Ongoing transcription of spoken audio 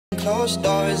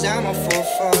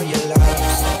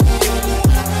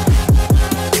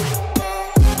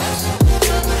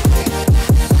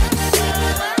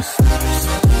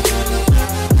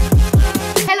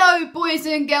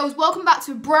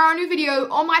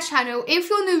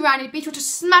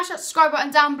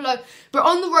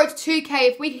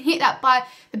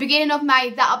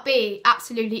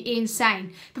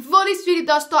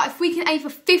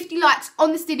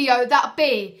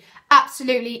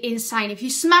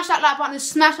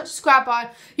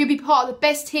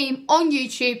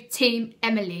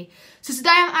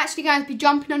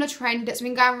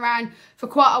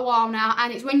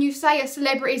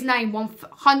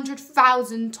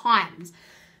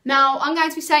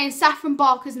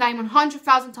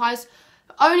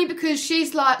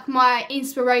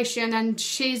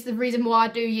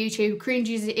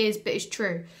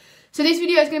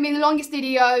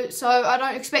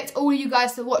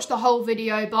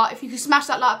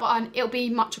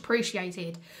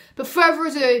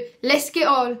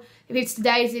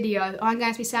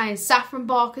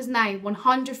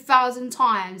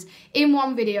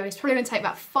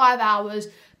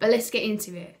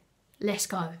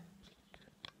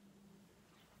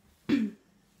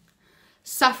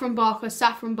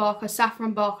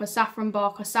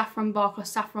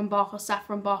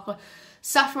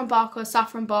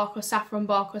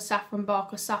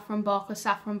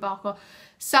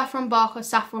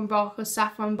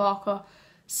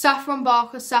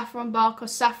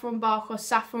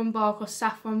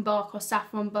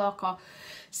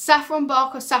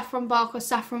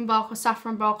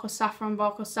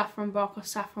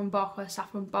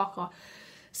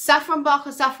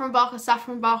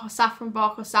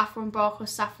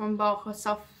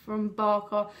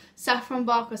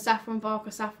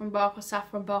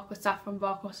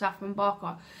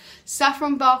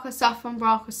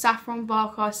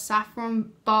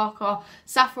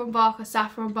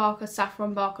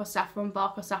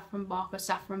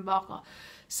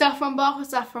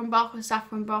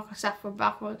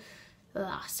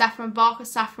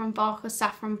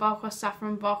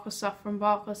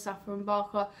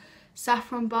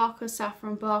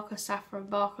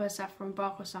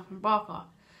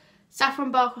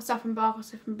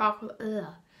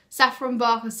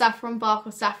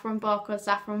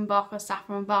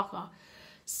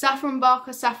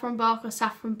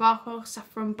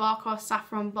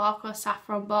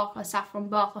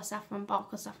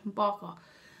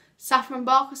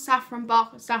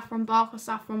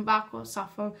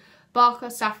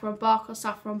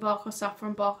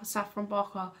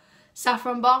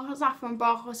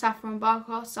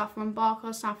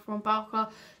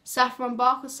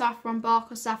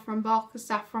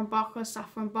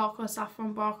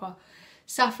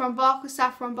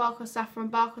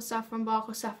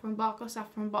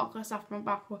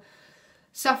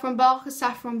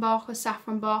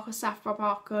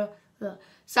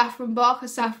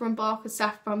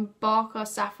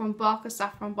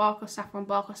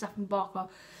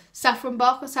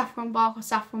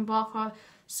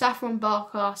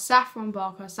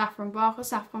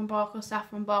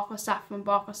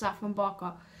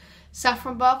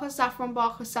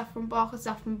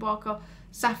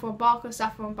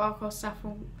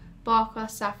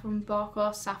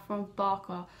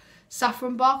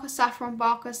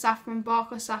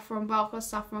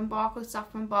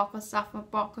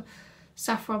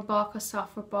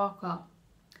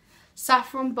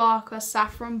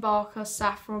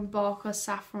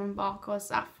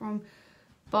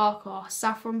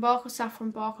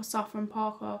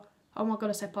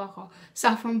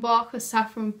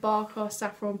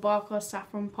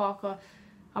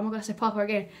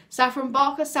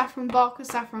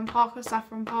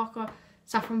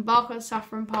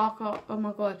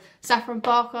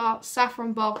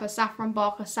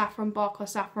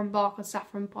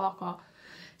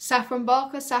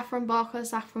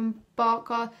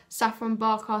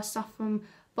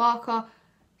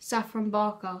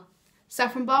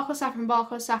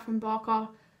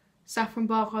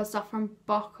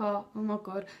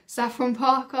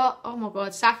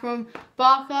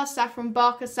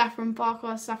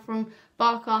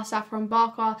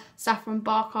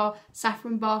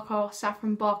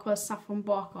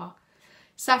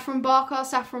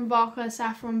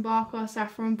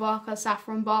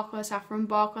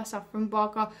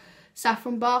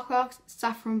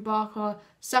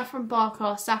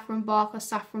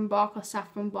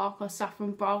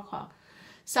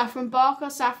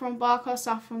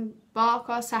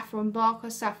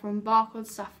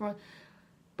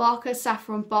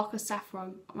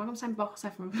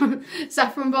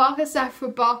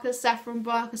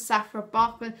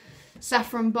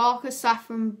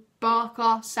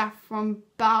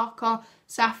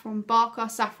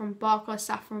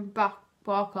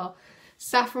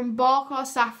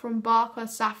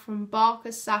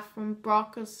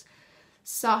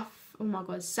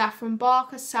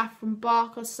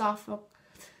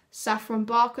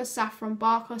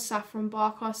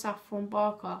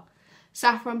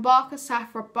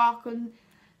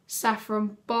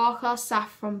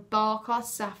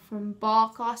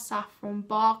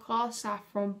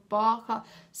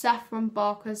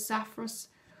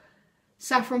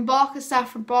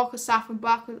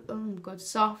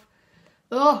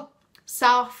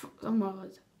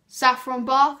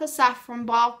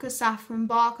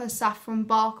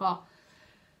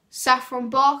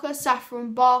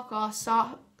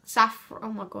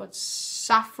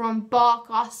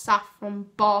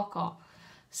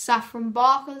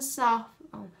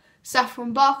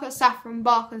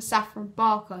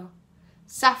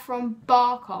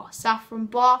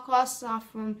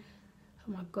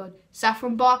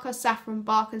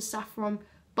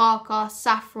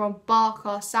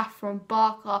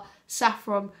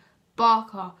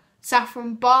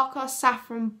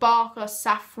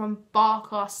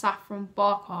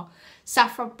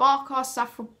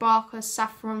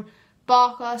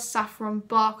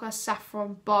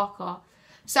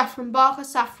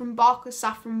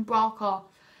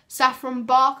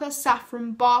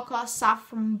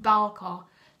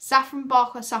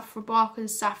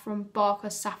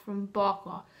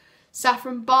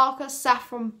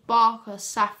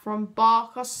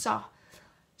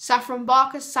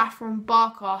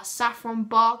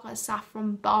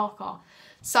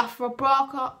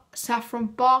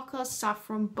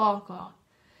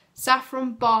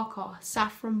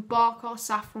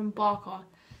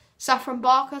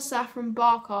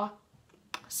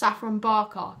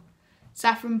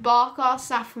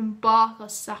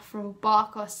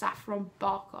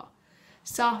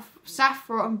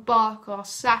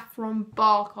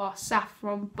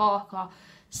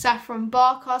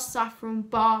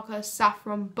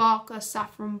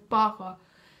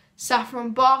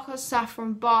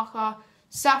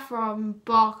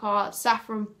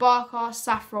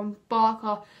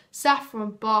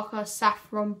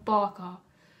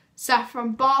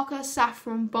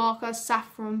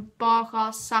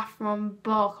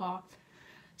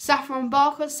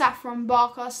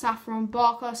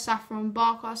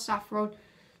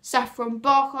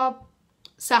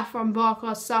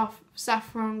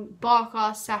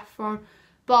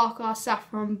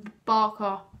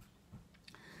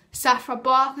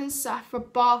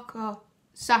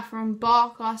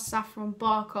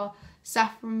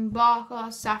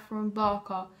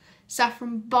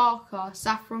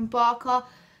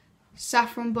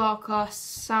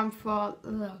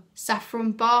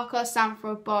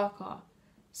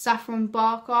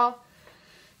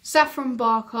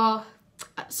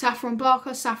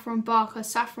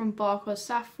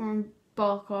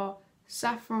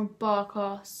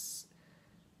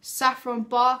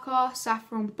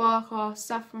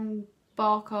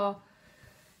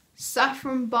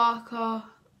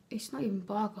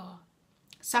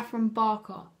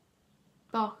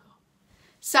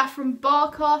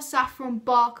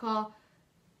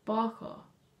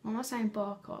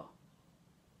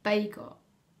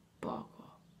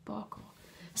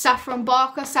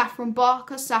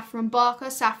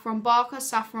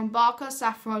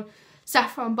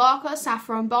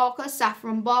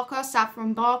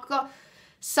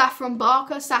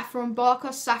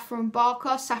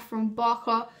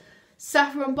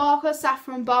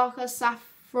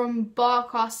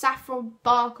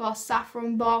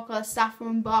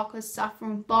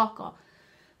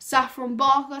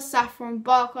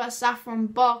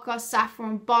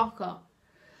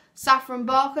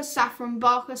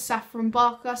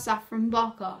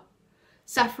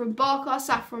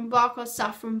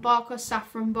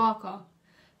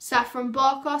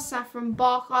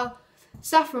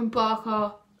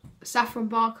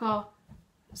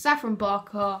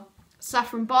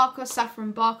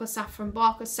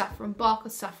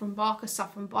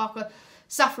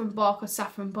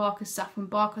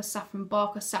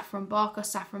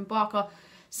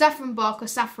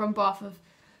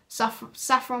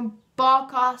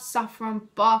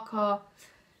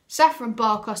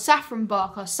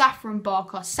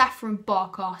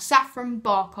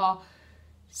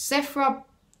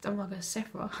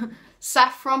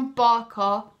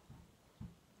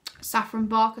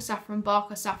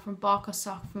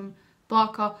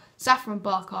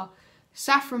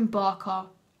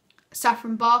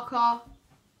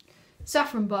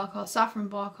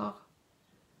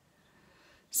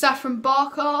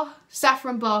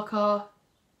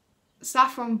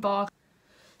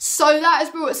So that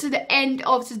has brought us to the end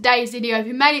of today's video. If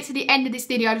you made it to the end of this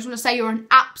video, I just want to say you're an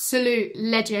absolute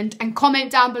legend. And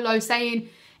comment down below saying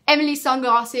Emily's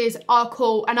sunglasses are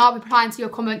cool, and I'll be replying to your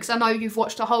comment because I know you've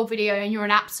watched the whole video and you're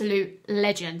an absolute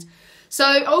legend.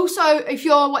 So also, if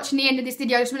you're watching the end of this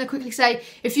video, I just want to quickly say,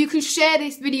 if you can share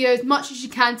this video as much as you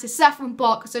can to Saffron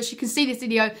Barker so she can see this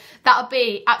video, that would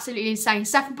be absolutely insane.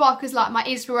 Saffron Barker's like my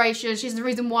inspiration. She's the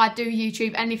reason why I do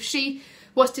YouTube. And if she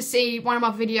was to see one of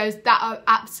my videos, that would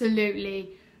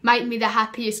absolutely make me the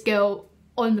happiest girl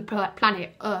on the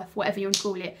planet Earth, whatever you want to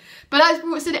call it. But that's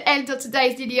brought us to the end of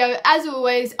today's video. As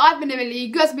always, I've been Emily.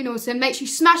 You guys have been awesome. Make sure you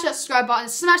smash that subscribe button,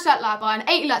 smash that like button.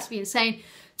 80 likes would be insane.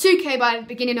 2k by the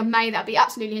beginning of May, that'd be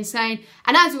absolutely insane.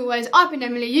 And as always, I've been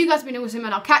Emily, you guys have been awesome,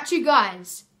 and I'll catch you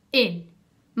guys in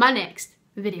my next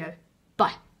video.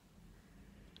 Bye.